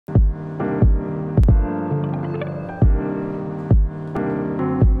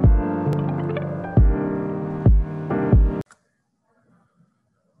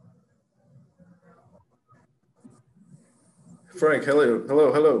Frank, hello,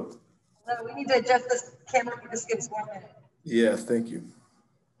 hello, hello. No, we need to adjust this camera for just gives 1 minute. Yeah, thank you.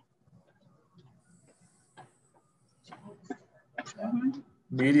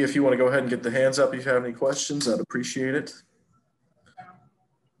 Media, if you want to go ahead and get the hands up if you have any questions, I'd appreciate it.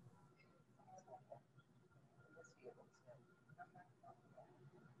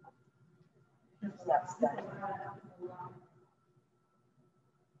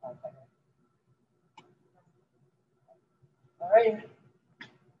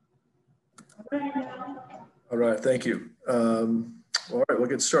 All right, thank you. All right, we'll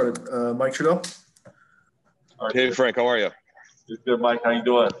get started. Mike Trudell. Hey, Frank, how are you? Good, Mike. How you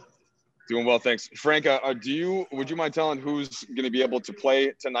doing? Doing well, thanks. Frank, would you mind telling who's going to be able to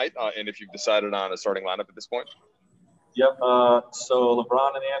play tonight, and if you've decided on a starting lineup at this point? Yep. So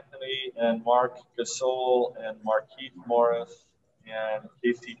LeBron and Anthony and Mark Gasol and Markieff Morris and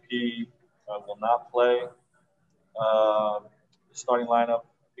KCP will not play. The starting lineup,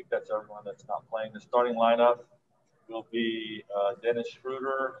 I think that's everyone that's not playing. The starting lineup will be Dennis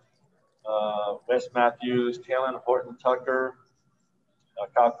Schroeder, Wes Matthews, Taylor Horton Tucker,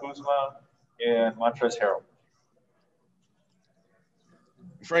 Kyle Kuzma, and Montrezl Harrell.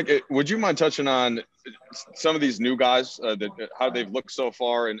 Frank, would you mind touching on some of these new guys, how they've looked so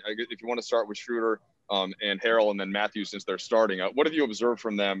far? And if you want to start with Schroeder and Harrell and then Matthews since they're starting, what have you observed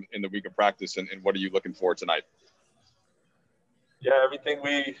from them in the week of practice, and what are you looking for tonight? Yeah, everything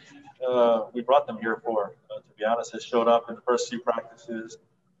we brought them here for, to be honest, has showed up in the first few practices.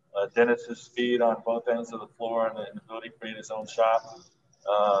 Dennis's speed on both ends of the floor and the ability to create his own shot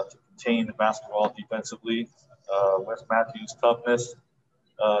to contain the basketball defensively. Wes Matthews' toughness,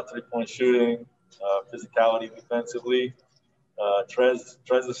 three-point shooting, physicality defensively. Trez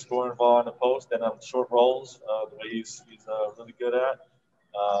is scoring ball on the post and on short rolls, the way he's really good at.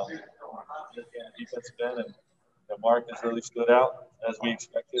 Defensive end, and Mark has really stood out as we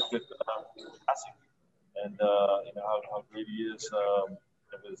expected with passing, and how great he is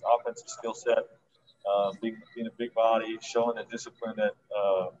with his offensive skill set, being a big body, showing the discipline that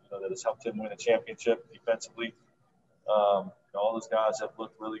that has helped him win a championship defensively. All those guys have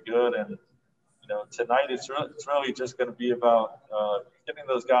looked really good, and tonight it's really just going to be about getting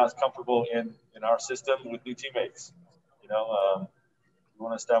those guys comfortable in our system with new teammates. We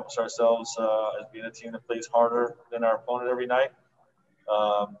want to establish ourselves as being a team that plays harder than our opponent every night,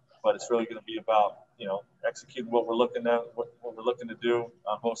 but it's really going to be about executing what we're looking to do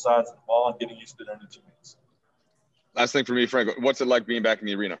on both sides of the ball and getting used to their new teammates. Last thing for me, Frank, what's it like being back in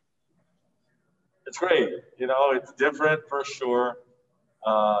the arena? It's great. It's different for sure.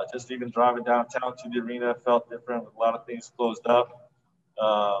 Just even driving downtown to the arena felt different with a lot of things closed up.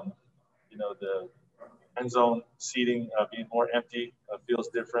 The end zone seating being more empty feels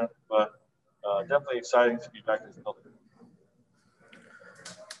different, but definitely exciting to be back in the building.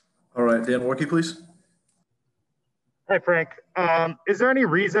 All right, Dan Warkey, please. Hi, Frank. Is there any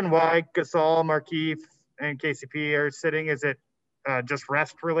reason why Gasol, Markieff, and KCP are sitting? Is it just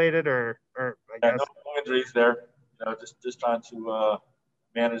rest related, or I guess? No injuries there. Just trying to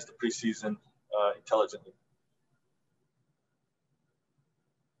manage the preseason intelligently.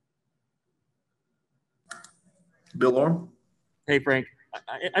 Bill Orm. Hey, Frank.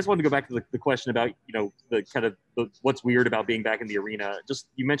 I just wanted to go back to the question about, the kind of what's weird about being back in the arena. Just,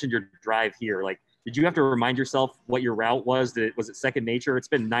 you mentioned your drive here. Like, did you have to remind yourself what your route was? Was it second nature? It's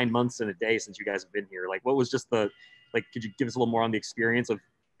been 9 months and a day since you guys have been here. Like, what was just could you give us a little more on the experience of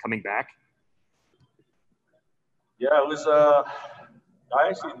coming back? Yeah, it was, I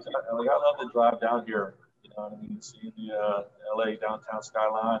love the drive down here, seeing the LA downtown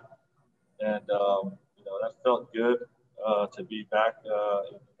skyline. And, that felt good to be back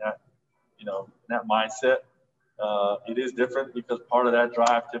in that mindset. It is different because part of that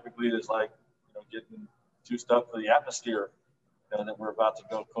drive typically is getting juiced up for the atmosphere that we're about to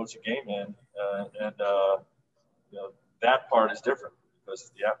go coach a game in. That part is different because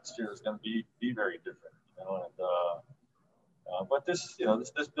the atmosphere is going to be very different, but this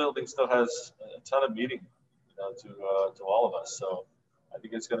building still has a ton of meaning, to all of us. So I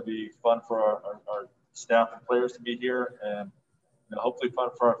think it's going to be fun for our staff and players to be here, and hopefully fun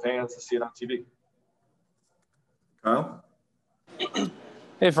for our fans to see it on TV. Kyle?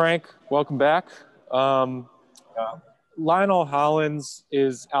 Hey, Frank. Welcome back. Lionel Hollins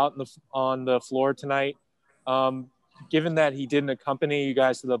is out on the floor tonight. Given that he didn't accompany you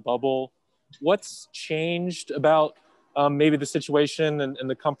guys to the bubble, what's changed about maybe the situation and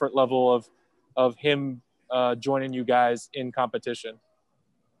the comfort level of him joining you guys in competition?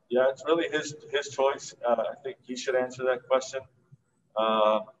 Yeah, it's really his choice. I think he should answer that question.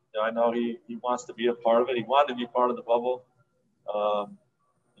 I know he wants to be a part of it. He wanted to be part of the bubble.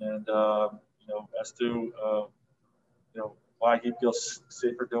 As to why he feels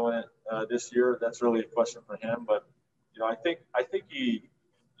safer doing it this year, that's really a question for him. But I think he,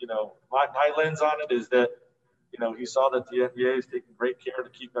 my lens on it is that he saw that the NBA is taking great care to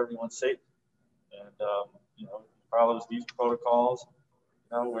keep everyone safe, and follows these protocols,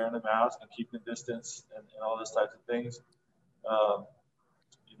 wearing a mask and keeping distance and all those types of things.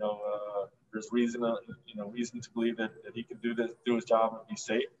 There's reason to believe that he can do his job and be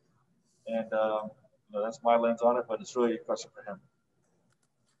safe. And that's my lens on it, but it's really a question for him.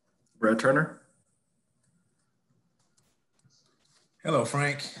 Brad Turner. Hello,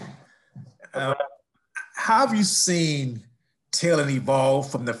 Frank. How have you seen Taylor evolve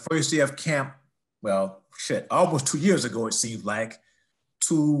from the first day of camp? Well, almost 2 years ago, it seems like,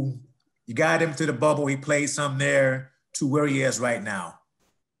 to you got him to the bubble, he played some there, to where he is right now?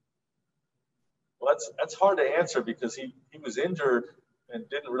 Well, that's hard to answer because he was injured and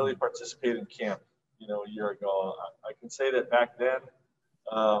didn't really participate in camp, a year ago. I can say that back then,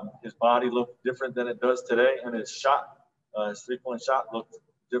 his body looked different than it does today, and his shot, his three-point shot looked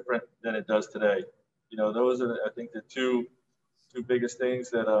different than it does today. Those are, I think, the two biggest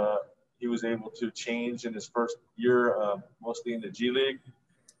things that he was able to change in his first year, mostly in the G League.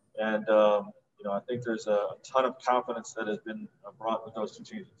 And, I think there's a ton of confidence that has been brought with those two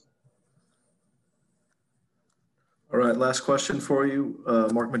changes. All right, last question for you,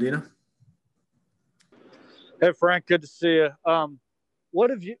 Mark Medina. Hey, Frank, good to see you.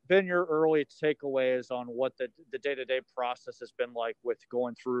 What have been your early takeaways on what the day-to-day process has been like with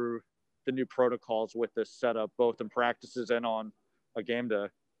going through the new protocols with this setup, both in practices and on a game day?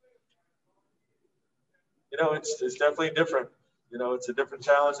 It's definitely different. It's a different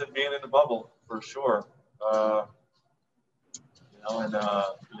challenge than being in the bubble, for sure. I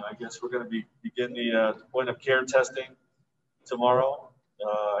guess we're going to begin the point of care testing tomorrow.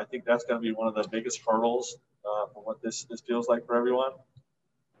 I think that's going to be one of the biggest hurdles for what this feels like for everyone,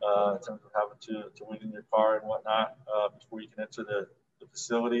 in terms of having to wait in your car and whatnot before you can enter the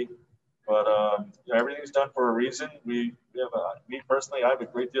facility. But everything's done for a reason. Me personally, I have a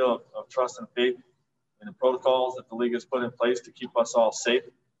great deal of trust and faith in the protocols that the league has put in place to keep us all safe.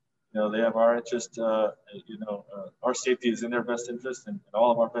 They have our interest, our safety is in their best interest and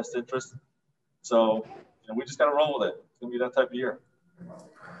all of our best interest. So, we just got to roll with it. It's going to be that type of year.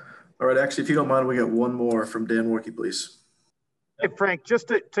 All right, actually, if you don't mind, we get one more from Dan Workey, please. Hey, Frank, just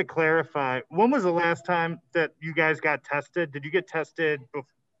to clarify, when was the last time that you guys got tested? Did you get tested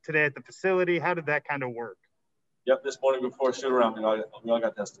today at the facility? How did that kind of work? Yep, this morning before shoot-around, we all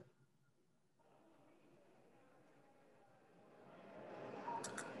got tested.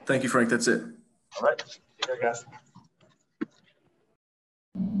 Thank you, Frank. That's it. All right. Take care, guys.